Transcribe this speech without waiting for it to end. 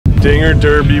Dinger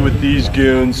derby with these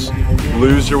goons.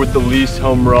 Loser with the least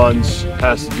home runs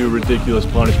has to do a ridiculous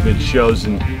punishment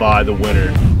chosen by the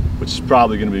winner, which is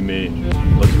probably gonna be me.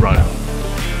 Let's run it.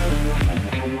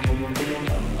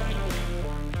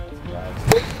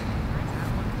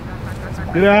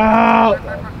 Get out!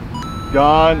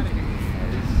 Gone.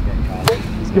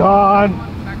 It's gone.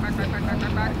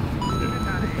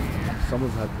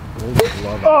 Someone's had gold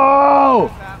glove. Oh!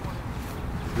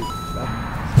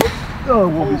 Oh,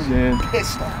 we'll be seeing.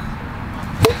 Pissed off.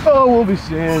 Oh, we'll be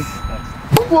seeing.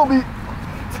 We'll be.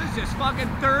 What is this, fucking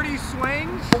 30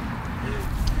 swings?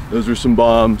 Those were some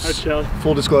bombs. Hi, Chelly.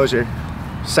 Full disclosure,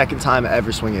 second time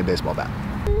ever swinging a baseball bat.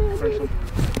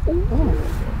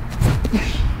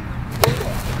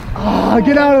 Ah,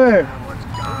 get out of there!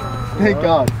 Thank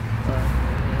God.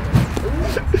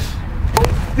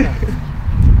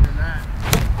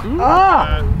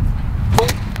 Ah!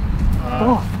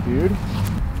 Oh, dude.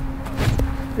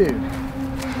 Dude.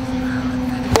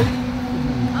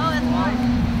 Oh, that's one.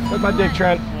 Suck my dick,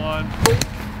 Trent. One.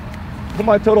 Put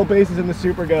my total bases in the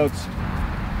super goats.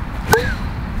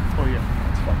 Oh, yeah.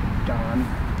 It's fucking gone.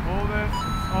 Hold it.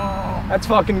 Oh. That's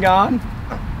fucking gone.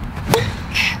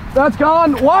 That's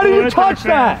gone. Why did you touch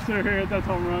that? That's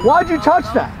home run. Why'd you touch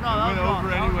that? No, that went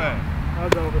over anyway. That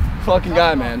was over. Fucking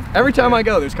guy, man. Every time I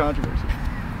go, there's controversy.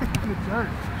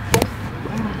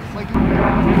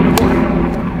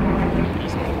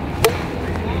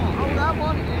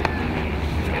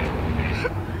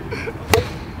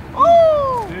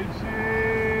 Oh! Did she?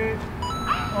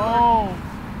 Oh!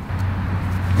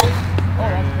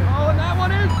 Oh, and that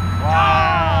one is?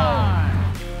 Wow!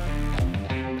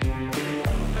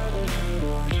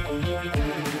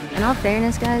 In all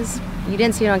fairness, guys, you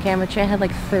didn't see it on camera. Trent had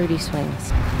like 30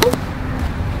 swings.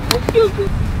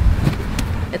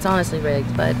 It's honestly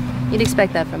rigged, but you'd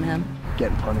expect that from him.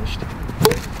 Getting punished.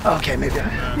 Okay, maybe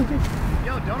I...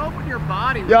 Yo, don't open your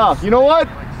body. Yeah, you know what?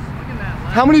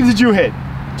 How many did you hit?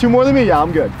 2 more than me? Yeah,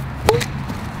 I'm good.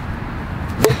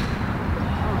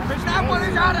 That one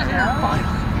is out of here.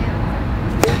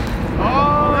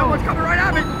 Oh, that one's coming right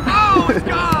at me. Oh, it's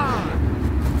gone.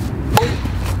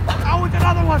 Oh, it's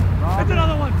another one. It's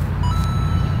another one.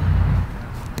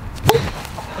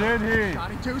 Did he?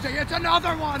 Johnny Tuesday, it's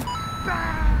another one.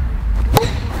 Back.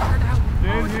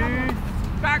 Did he?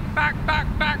 Back.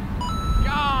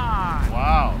 God.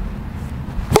 Wow.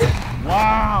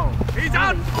 Wow. He's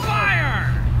on fire.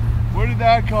 Where did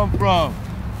that come from?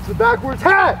 It's the backwards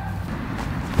hat.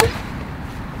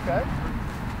 Okay.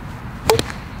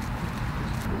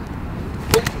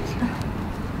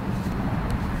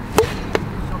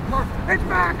 So perfect. It's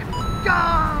back.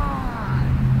 God.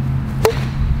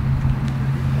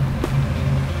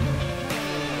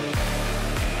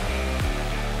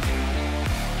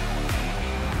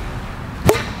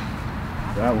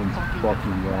 That one's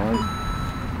fucking gone.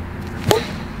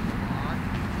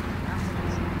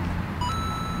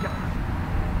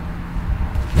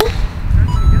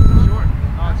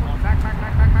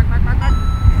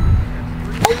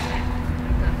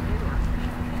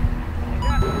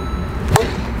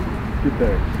 Get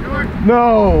there. Short.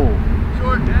 No!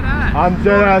 Short, dead ass. I'm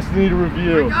dead ass need a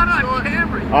review. I got on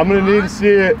camera. I'm gonna need to see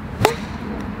it.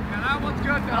 Yeah, that one's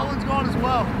good. That one's gone as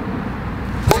well.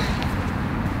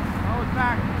 Oh, it's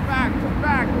back.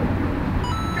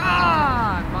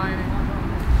 God, Mikey.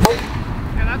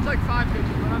 Yeah, that's like 5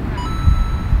 pitches, but I'm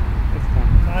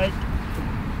thinking.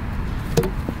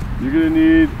 You're gonna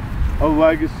need a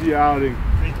legacy outing.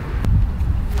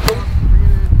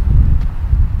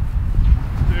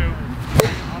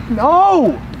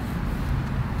 No!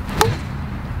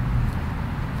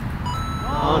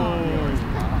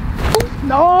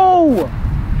 No!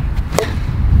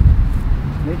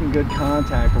 Making good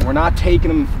contact, but we're not taking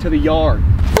him to the yard.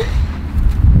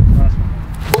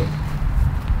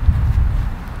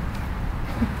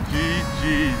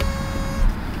 GG's.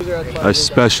 I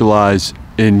specialize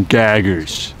in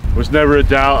gaggers. Was never a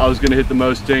doubt I was gonna hit the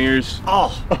most dingers.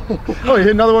 Oh, you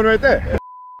hit another one right there.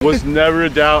 Was never a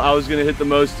doubt I was gonna hit the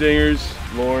most dingers.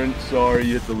 Lauren, sorry,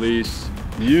 you hit the least.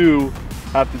 You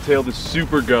have to tail the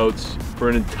super goats for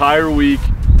an entire week,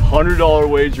 $100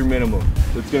 wager minimum.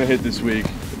 That's gonna hit this week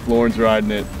if Lauren's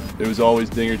riding it. It was always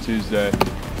Dinger Tuesday.